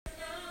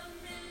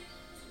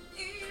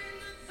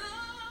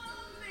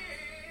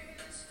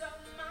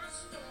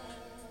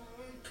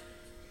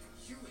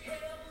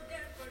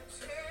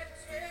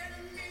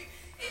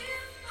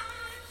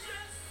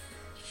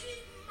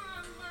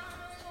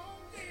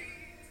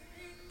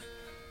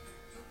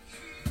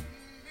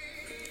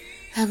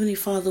Heavenly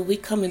Father, we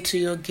come into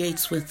your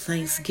gates with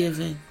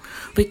thanksgiving.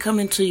 We come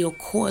into your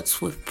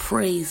courts with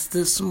praise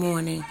this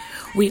morning.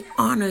 We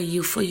honor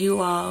you, for you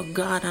are our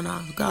God and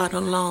our God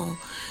alone.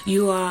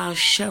 You are our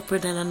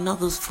shepherd, and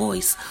another's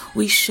voice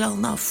we shall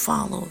not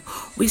follow.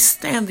 We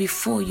stand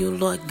before you,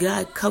 Lord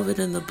God, covered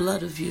in the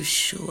blood of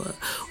Yeshua.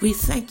 We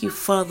thank you,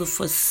 Father,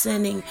 for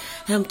sending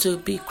him to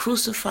be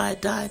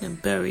crucified, died,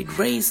 and buried,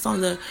 raised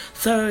on the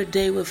third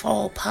day with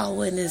all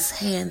power in his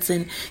hands,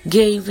 and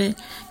gave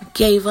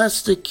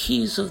us the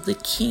keys of the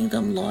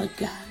kingdom, Lord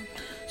God.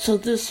 So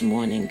this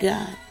morning,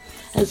 God,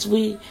 as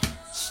we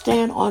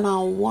stand on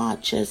our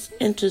watch as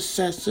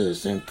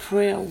intercessors and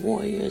prayer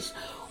warriors,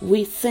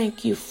 we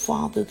thank you,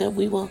 Father, that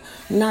we will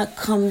not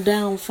come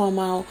down from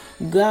our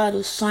God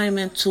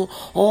assignment to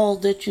all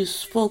that you've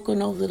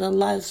spoken over the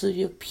lives of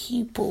your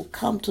people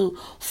come to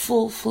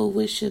full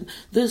fruition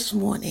this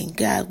morning.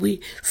 God, we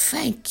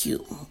thank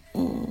you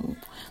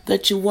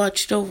that you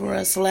watched over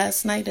us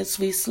last night as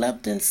we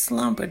slept and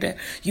slumbered, that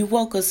you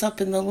woke us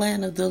up in the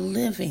land of the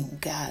living,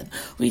 God.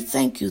 We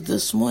thank you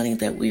this morning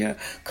that we are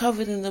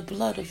covered in the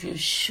blood of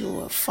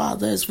Yeshua,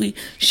 Father, as we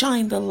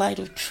shine the light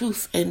of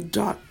truth in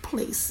dark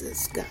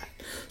places, God.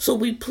 So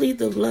we plead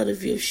the blood of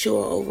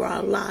Yeshua over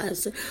our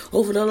lives,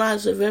 over the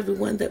lives of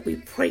everyone that we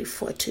pray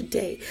for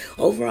today,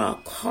 over our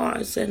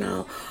cars and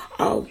our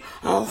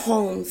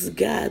homes,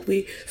 God.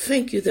 We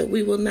thank you that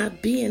we will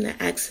not be in an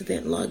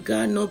accident, Lord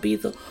God, nor be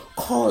the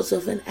cause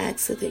of an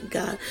accident,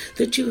 God,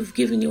 that you have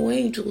given your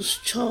angels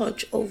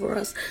charge over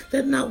us,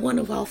 that not one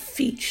of our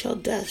feet shall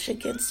dash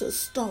against a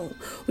stone.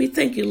 We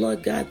thank you,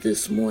 Lord God,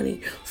 this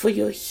morning for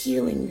your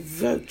healing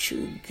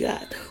virtue,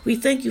 God. We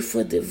thank you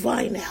for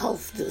divine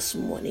health this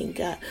morning,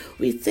 God.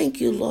 We thank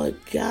you, Lord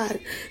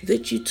God,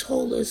 that you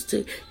told us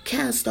to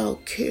cast our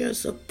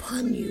cares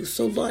upon you.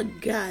 So,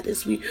 Lord God,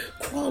 as we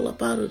crawl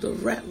up out of the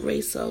rat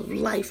race of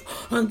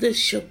life on this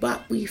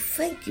Shabbat, we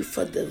thank you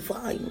for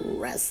divine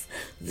rest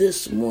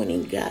this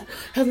morning, God.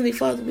 Heavenly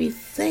Father, we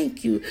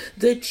thank you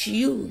that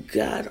you,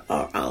 God,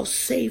 are our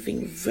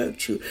saving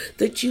virtue,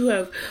 that you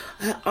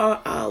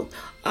are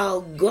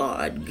our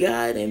guard,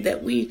 God, and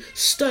that we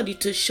study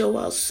to show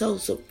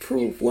ourselves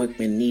approved,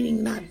 workmen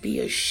needing not be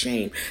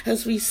ashamed,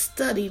 as we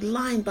study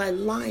line by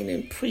line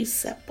and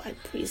precept by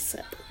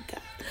precept,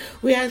 God.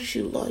 We ask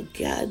you, Lord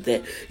God,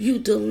 that you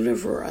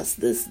deliver us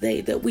this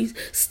day, that we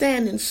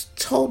stand in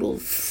total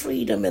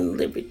freedom and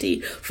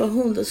liberty, for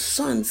whom the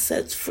Son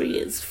sets free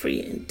is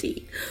free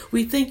indeed.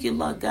 We thank you,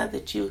 Lord God,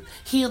 that you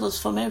heal us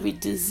from every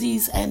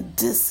disease and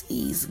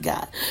disease,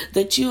 God,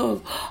 that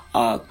you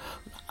are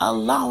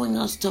allowing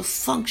us to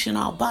function,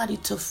 our body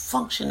to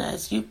function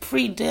as you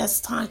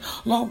predestined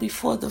long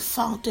before the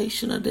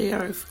foundation of the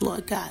earth,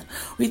 Lord God.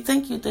 We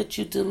thank you that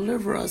you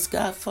deliver us,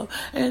 God, from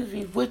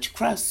every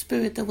witchcraft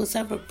spirit that was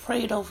ever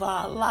prayed over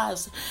our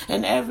lives,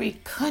 and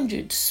every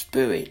conjured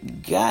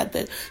spirit, God,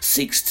 that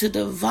seeks to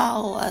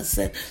devour us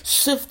and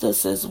sift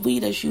us as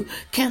wheat, as you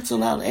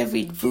cancel out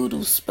every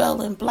voodoo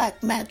spell and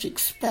black magic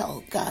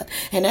spell, God,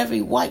 and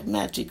every white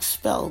magic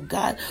spell,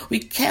 God. We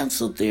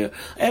cancel their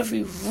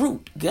every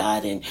root,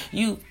 God, and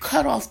you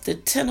cut off the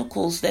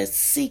tentacles that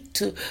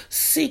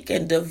seek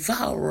and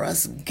devour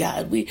us,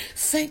 God. We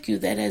thank you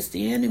that as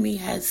the enemy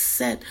has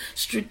set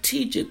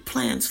strategic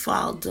plans for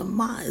our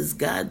demise,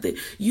 God, that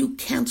you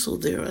cancel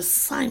their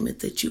assignment,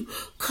 that you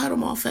cut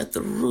them off at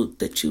the root,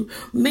 that you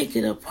make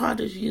it a part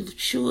of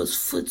Yeshua's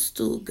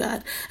footstool,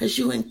 God, as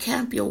you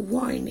encamp your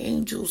warring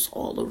angels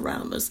all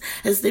around us,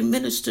 as they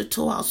minister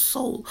to our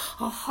soul,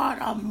 our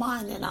heart, our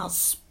mind, and our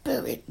spirit.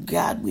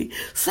 God, we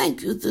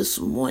thank you this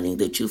morning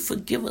that you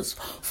forgive us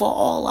for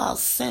all our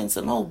sins,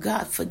 and oh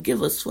God,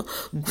 forgive us for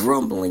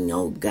grumbling,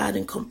 oh God,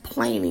 and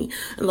complaining.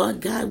 And Lord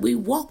God, we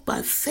walk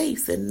by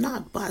faith and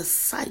not by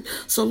sight.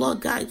 So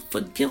Lord God,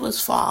 forgive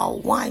us for our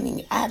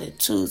whining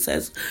attitudes,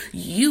 as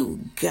you,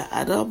 God,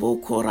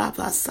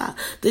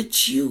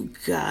 that you,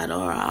 God,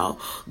 are our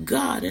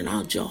God and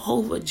our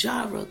Jehovah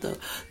Jireh, the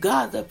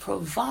God that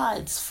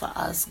provides for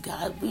us,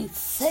 God. We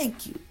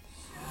thank you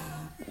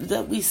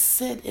that we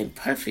sit in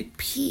perfect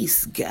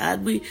peace,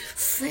 God. We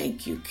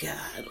thank you,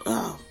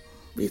 God.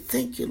 We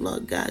thank you,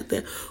 Lord God,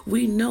 that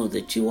we know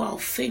that you are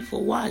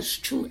faithful, wise,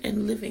 true,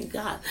 and living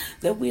God,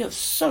 that we have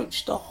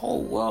searched the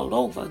whole world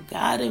over,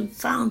 God, and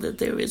found that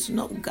there is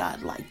no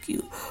God like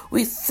you.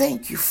 We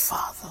thank you,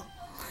 Father,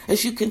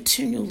 as you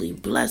continually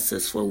bless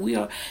us, for we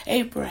are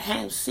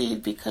Abraham's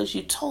seed, because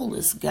you told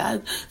us,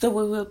 God, that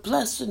we were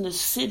blessed in the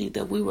city,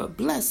 that we were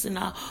blessed in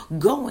our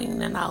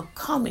going and our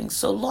coming.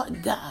 So,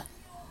 Lord God,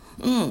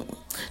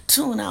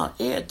 tune our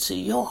ear to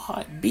your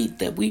heartbeat,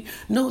 that we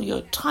know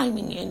your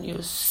timing and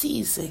your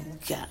season,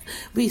 God.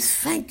 We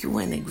thank you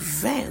in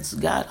advance,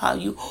 God, how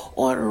you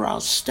order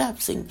our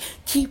steps and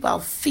keep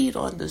our feet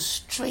on the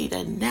straight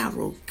and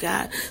narrow,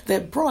 God,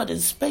 that broad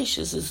and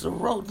spacious is the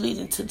road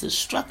leading to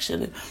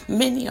destruction, and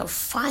many are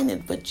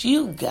finding, but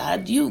you,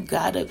 God,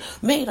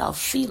 have made our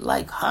feet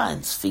like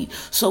hinds feet,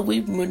 so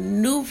we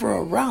maneuver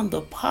around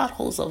the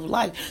potholes of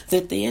life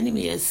that the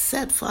enemy has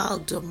set for our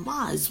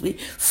demise. We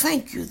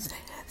thank you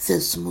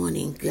this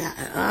morning,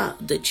 God,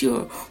 that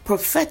you're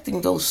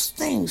perfecting those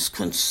things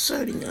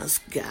concerning us,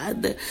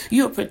 God, that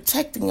you're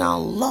protecting our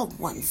loved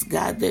ones,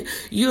 God, that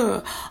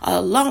you're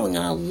allowing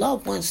our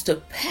loved ones to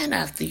pant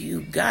after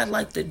you, God,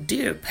 like the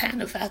deer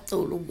panteth after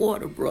the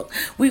water brook.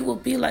 We will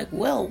be like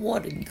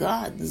well-watered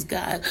gardens,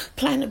 God,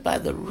 planted by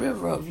the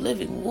river of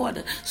living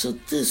water. So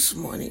this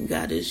morning,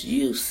 God, as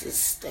you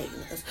sustain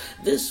us,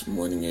 this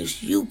morning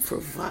as you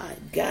provide,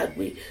 God,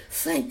 we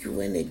thank you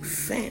in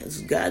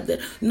advance, God,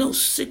 that no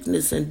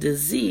sickness and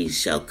disease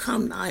shall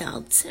come nigh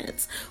our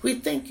tents. We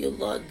thank you,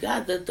 Lord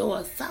God, that though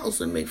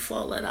 1,000 may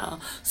fall at our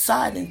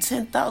side and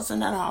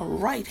 10,000 at our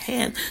right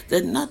hand,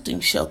 that nothing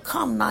shall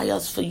come nigh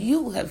us, for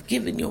you have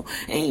given your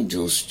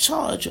angels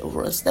charge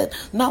over us, that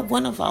not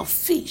one of our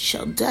feet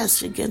shall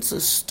dash against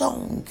a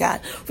stone,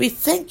 God. We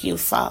thank you,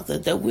 Father,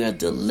 that we are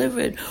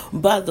delivered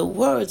by the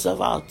words of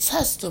our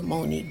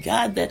testimony,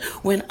 God, that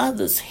when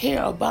others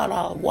hear about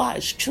our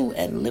wise, true,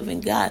 and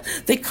living God,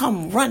 they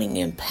come running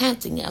and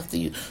panting after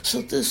you.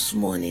 So this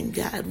morning,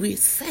 God, we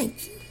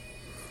thank you.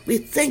 We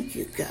thank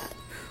you, God.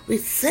 We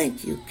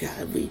thank you,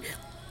 God. We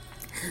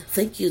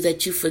thank you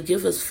that you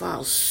forgive us for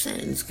our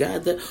sins,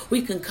 God, that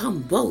we can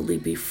come boldly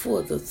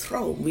before the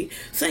throne. We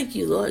thank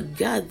you, Lord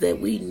God, that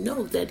we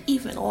know that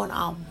even on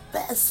our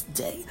best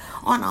day,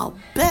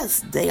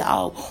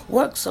 our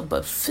works are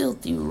but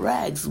filthy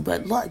rags.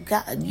 But, Lord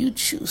God, you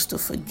choose to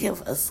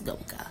forgive us, oh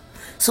God.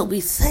 So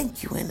we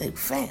thank you in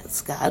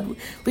advance, God.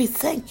 We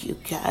thank you,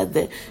 God,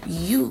 that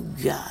you,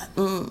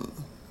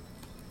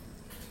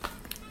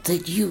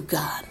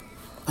 God,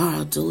 are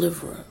our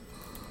deliverer,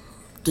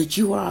 that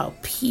you are our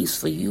peace,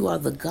 for you are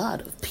the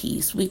God of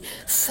peace. We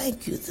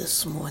thank you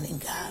this morning,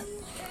 God.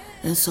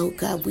 And so,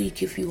 God, we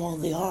give you all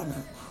the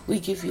honor. We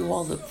give you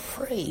all the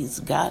praise,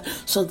 God,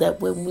 so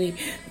that when we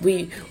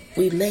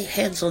lay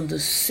hands on the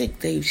sick,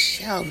 they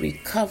shall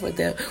recover.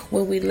 That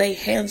when we lay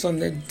hands on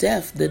the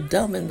deaf, the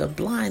dumb, and the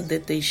blind,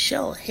 that they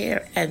shall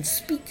hear and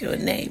speak your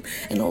name.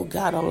 And, oh,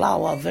 God,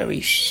 allow our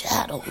very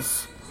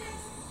shadows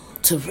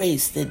to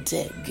raise the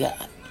dead,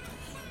 God.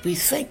 We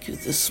thank you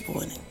this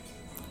morning.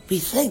 We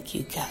thank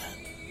you, God.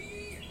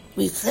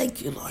 We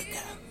thank you, Lord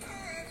God.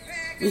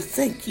 We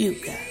thank you,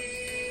 God.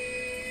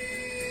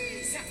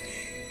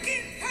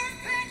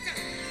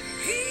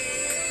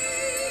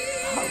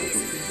 Hallelujah.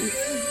 We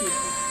thank you,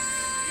 God.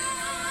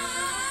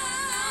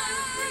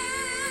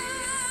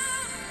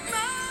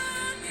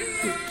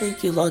 We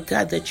thank you, Lord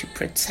God, that you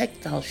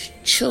protect our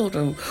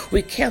children.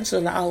 We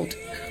cancel out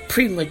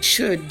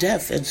premature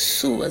death and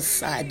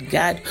suicide,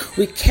 God.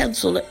 We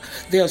cancel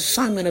the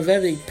assignment of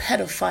every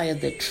pedophile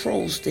that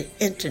trolls the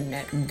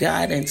internet,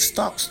 God, and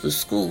stalks the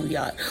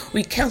schoolyard.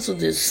 We cancel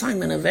the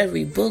assignment of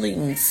every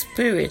bullying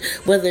spirit,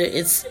 whether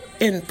it's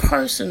in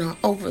person or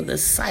over the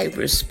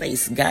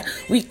cyberspace, God.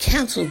 We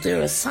cancel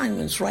their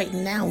assignments right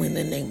now in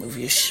the name of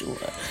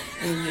Yeshua.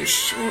 In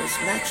Yeshua's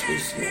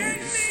matchless name,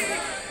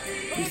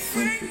 we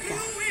thank you,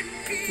 God.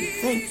 We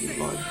thank you,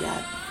 Lord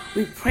God.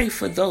 We pray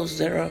for those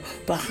that are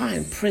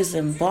behind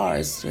prison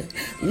bars.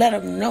 Let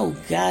them know,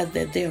 God,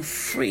 that they're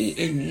free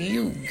in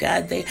you,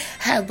 God. They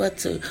have but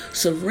to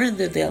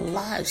surrender their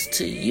lives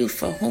to you,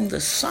 for whom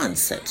the Son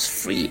sets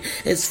free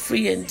is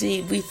free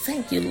indeed. We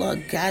thank you,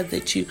 Lord God,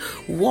 that you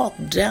walk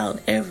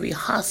down every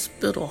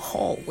hospital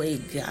hallway,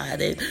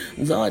 God. And,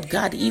 Lord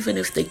God, even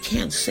if they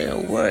can't say a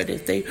word,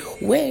 if they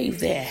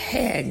wave their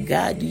hand,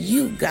 God,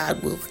 you,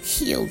 God, will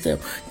heal them,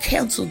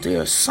 cancel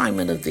their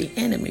assignment of the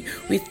enemy.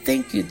 We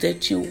thank you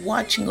that you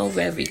watching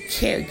over every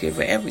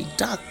caregiver, every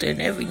doctor,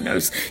 and every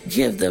nurse.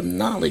 Give them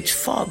knowledge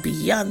far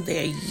beyond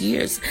their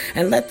years,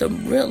 and let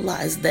them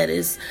realize that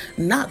it's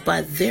not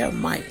by their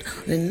might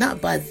and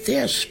not by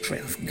their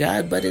strength,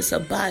 God, but it's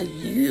by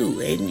you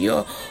and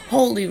your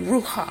Holy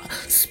Ruach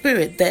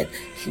Spirit that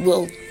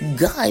will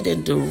guide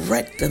and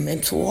direct them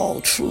into all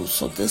truth.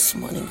 So this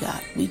morning,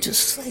 God, we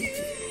just thank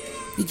you.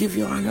 We give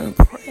you honor and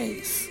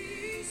praise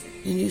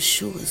in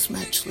Yeshua's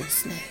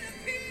matchless name.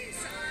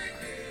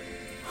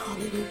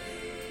 Hallelujah.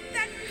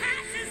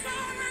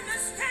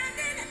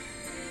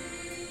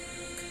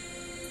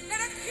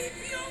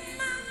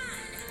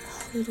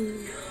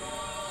 Hallelujah.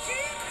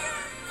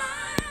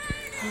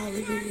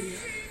 Hallelujah.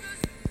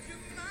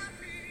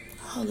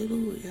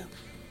 Hallelujah.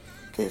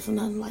 There's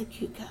none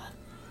like you, God.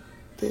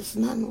 There's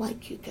none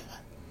like you, God.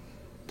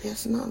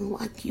 There's none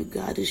like you,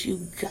 God, as you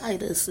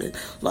guide us. And,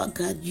 Lord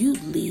God, you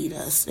lead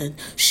us and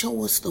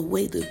show us the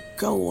way to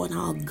go on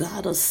our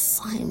God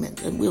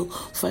assignment. And we'll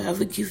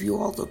forever give you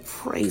all the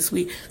praise.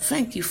 We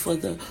thank you for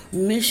the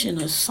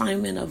mission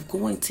assignment of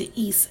going to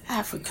East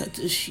Africa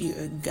this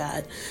year,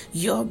 God.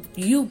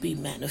 You be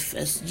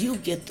manifest. You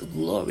get the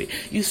glory.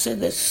 You said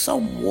there's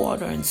some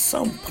water and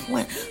some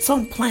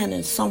plant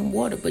and some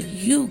water, but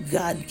you,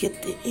 God,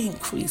 get the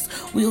increase.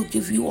 We'll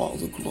give you all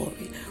the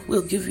glory.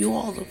 We'll give you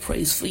all the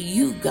praise, for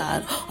you,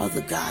 God, are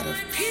the God of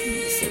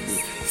peace. And we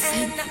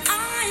thank you.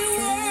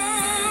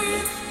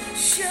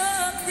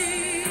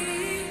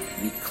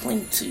 We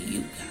cling to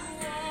you,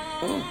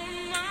 God.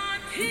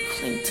 We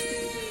cling to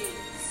you.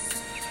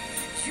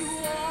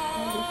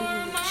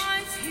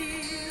 Hallelujah.